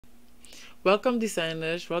Welcome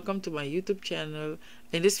designers, welcome to my YouTube channel.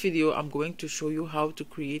 In this video I'm going to show you how to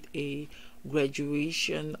create a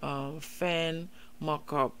graduation fan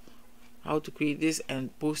mock-up, how to create this and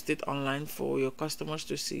post it online for your customers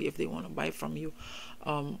to see if they want to buy from you.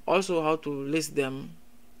 Also how to list them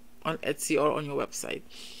on Etsy or on your website.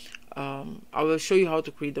 I will show you how to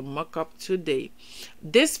create the mock-up today.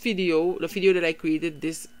 This video, the video that I created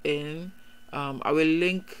this in, I will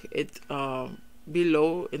link it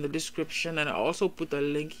below in the description, and I also put a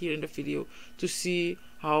link here in the video to see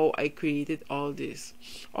how I created all this.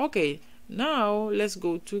 Okay, now let's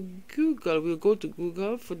go to Google. We'll go to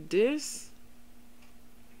Google for this.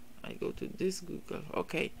 I go to this Google.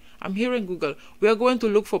 Okay, I'm here in Google. We are going to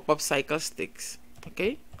look for popsicle sticks.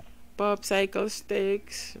 Okay, popsicle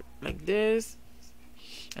sticks like this,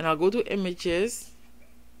 and I'll go to images.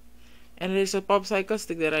 And there's a popsicle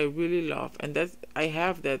stick that I really love, and that I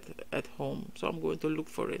have that at home, so I'm going to look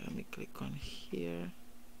for it. Let me click on here.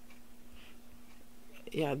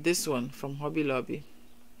 Yeah, this one from Hobby Lobby.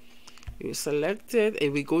 You select it,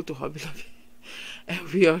 and we go to Hobby Lobby, and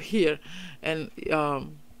we are here, and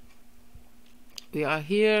we are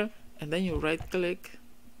here, and then you right click,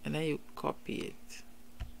 and then you copy it.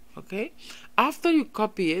 Okay, after you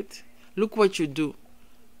copy it, look what you do.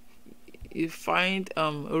 You find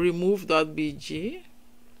remove.bg.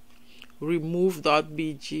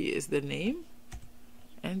 Remove.bg is the name.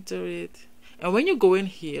 Enter it, and when you go in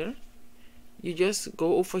here, you just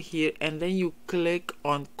go over here and then you click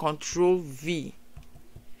on Control V,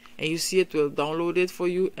 and you see it will download it for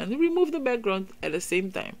you and remove the background at the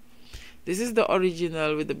same time. This is the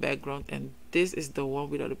original with the background, and this is the one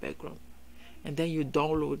without the background, and then you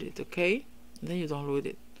download it. Okay, and then you download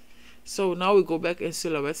it. So now we go back in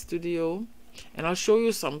Silhouette Studio, and I'll show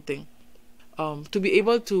you something. To be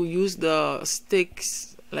able to use the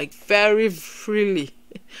sticks like very freely,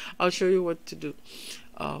 I'll show you what to do.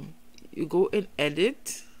 You go in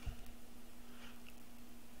Edit,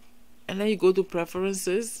 and then you go to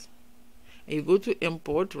Preferences, and you go to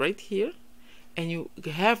Import right here, and you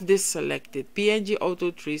have this selected. PNG Auto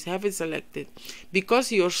Trace, have it selected,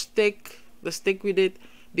 because your stick, the stick with it,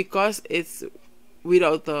 because it's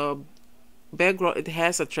without the background, it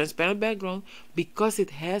has a transparent background. Because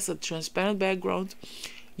it has a transparent background,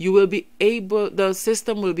 you will be able, the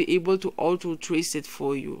system will be able to auto trace it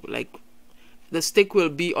for you. Like the stick will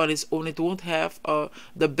be on its own. It won't have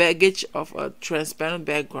the baggage of a transparent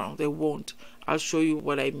background. It won't. I'll show you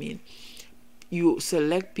what I mean. You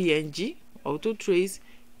select PNG auto trace,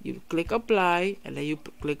 you click apply, and then you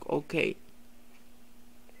click OK.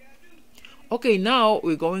 Okay, now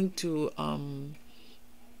we're going to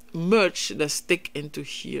merge the stick into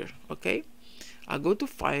here. Okay, I'll go to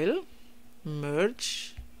File,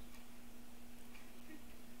 Merge,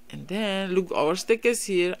 and then look, our stick is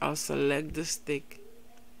here. I'll select the stick.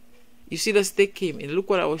 You see the stick came in. Look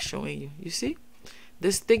what I was showing you. You see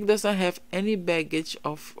the stick doesn't have any baggage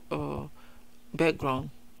of background.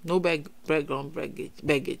 No background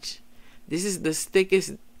baggage. This is the stick. This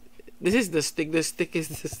is the stick. The stick is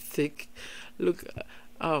the stick. Look,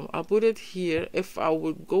 I'll put it here. If I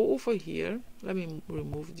would go over here, let me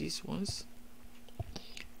remove these ones.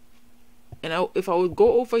 And if I would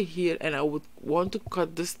go over here and I would want to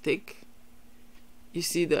cut the stick, you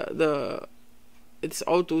see it's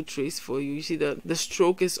auto trace for you. You see the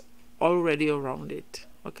stroke is already around it.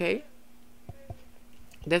 Okay,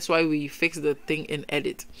 that's why we fix the thing in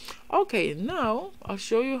Edit. Okay, now I'll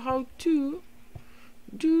show you how to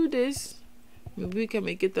do this. Maybe we can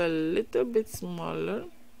make it a little bit smaller.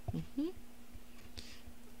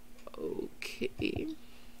 Okay,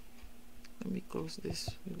 let me close this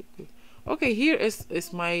really good. Okay, here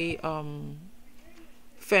is my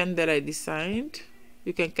fan that I designed.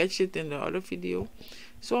 You can catch it in the other video.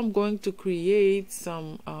 So I'm going to create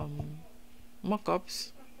some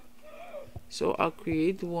mock-ups. So I'll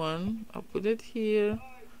create one. I'll put it here.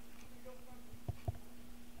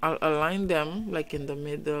 I'll align them like in the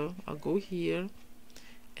middle. I'll go here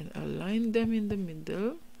and align them in the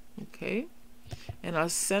middle. Okay, and I'll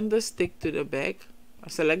send the stick to the back. I'll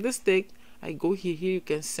select the stick. I go here. Here you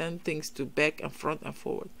can send things to back and front and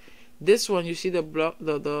forward. This one, you see the block,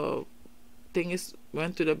 the thing is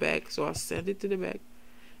went to the back, so I'll send it to the back,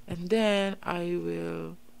 and then I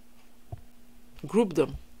will group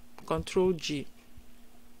them. Control G.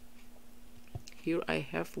 Here I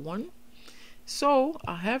have one. So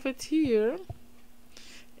I have it here,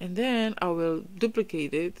 and then I will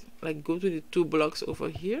duplicate it, like go to the two blocks over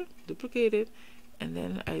here, duplicate it, and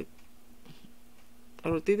then I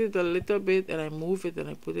rotate it a little bit, and I move it and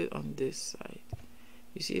I put it on this side.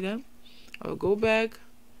 You see that? I'll go back,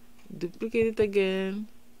 duplicate it again,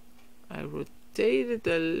 I rotate it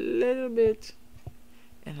a little bit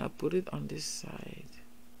and I put it on this side.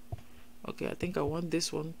 Okay, I think I want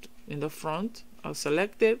this one in the front. I'll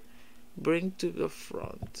select it, bring to the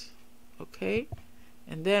front. Okay,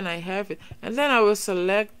 and then I have it, and then I will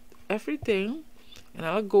select everything, and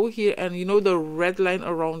I'll go here, and you know the red line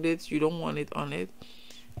around it, you don't want it on it,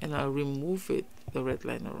 and I'll remove it, the red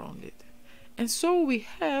line around it. And so we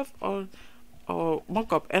have our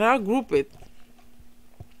mockup, and I'll group it,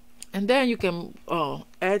 and then you can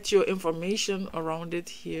add your information around it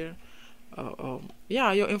here.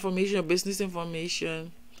 Yeah, your information, your business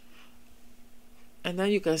information, and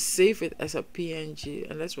then you can save it as a PNG,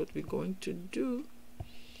 and that's what we're going to do.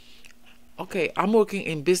 Okay, I'm working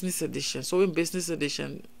in business edition, so in business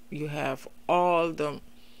edition you have all the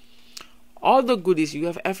goodies, you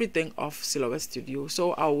have everything of Silhouette Studio.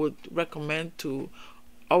 So I would recommend to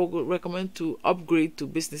upgrade to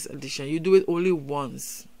business edition. You do it only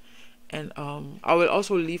once, and I will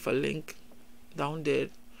also leave a link down there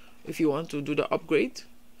if you want to do the upgrade,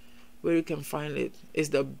 where you can find it. It's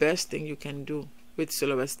the best thing you can do with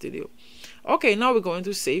Silhouette Studio. Okay, now we're going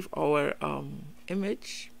to save our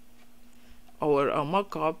image, our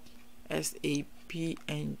mockup, as a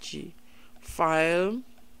PNG file.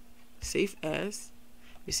 Save as.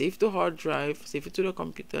 We save to hard drive, save it to the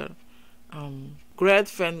computer. Grad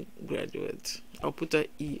Fan graduate. I'll put an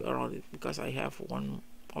E around it because I have one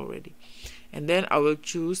already. And then I will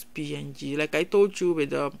choose PNG. Like I told you, with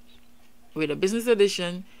the business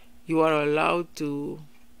edition, you are allowed to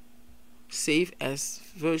save as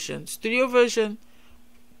version, studio version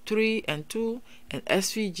 3 and 2, and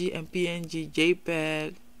SVG and PNG,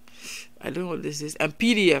 JPEG, I don't know what this is, and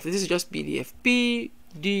PDF. This is just PDF.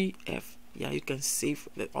 PDF. Yeah, you can save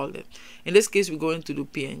that, all that. In this case, we're going to do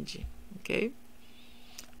PNG. Okay,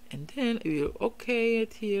 and then we'll okay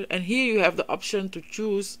it here, and here you have the option to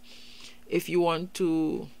choose if you want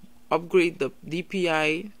to upgrade the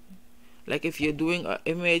DPI. Like if you're doing an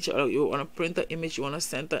image, or you want to print an image, you want to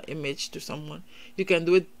send an image to someone, you can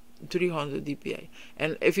do it 300 DPI.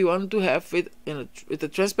 And if you want to have it with a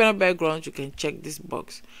transparent background, you can check this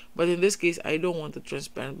box. But in this case, I don't want a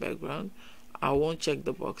transparent background. I won't check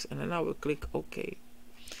the box, and then I will click OK.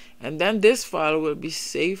 And then this file will be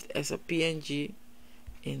saved as a PNG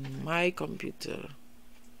in my computer.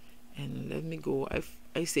 And let me go.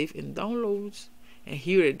 I save in downloads, and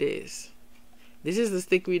here it is. This is the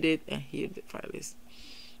stick we did, and here the file is.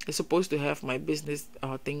 It's supposed to have my business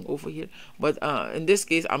thing over here, but in this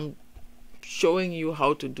case I'm showing you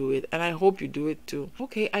how to do it, and I hope you do it too.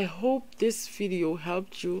 Okay, I hope this video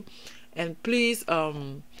helped you, and please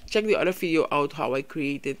check the other video out how I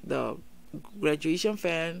created the graduation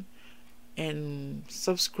fan, and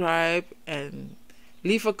subscribe and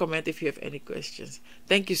leave a comment if you have any questions.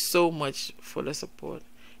 Thank you so much for the support,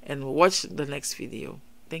 and watch the next video.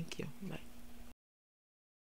 Thank you. Bye.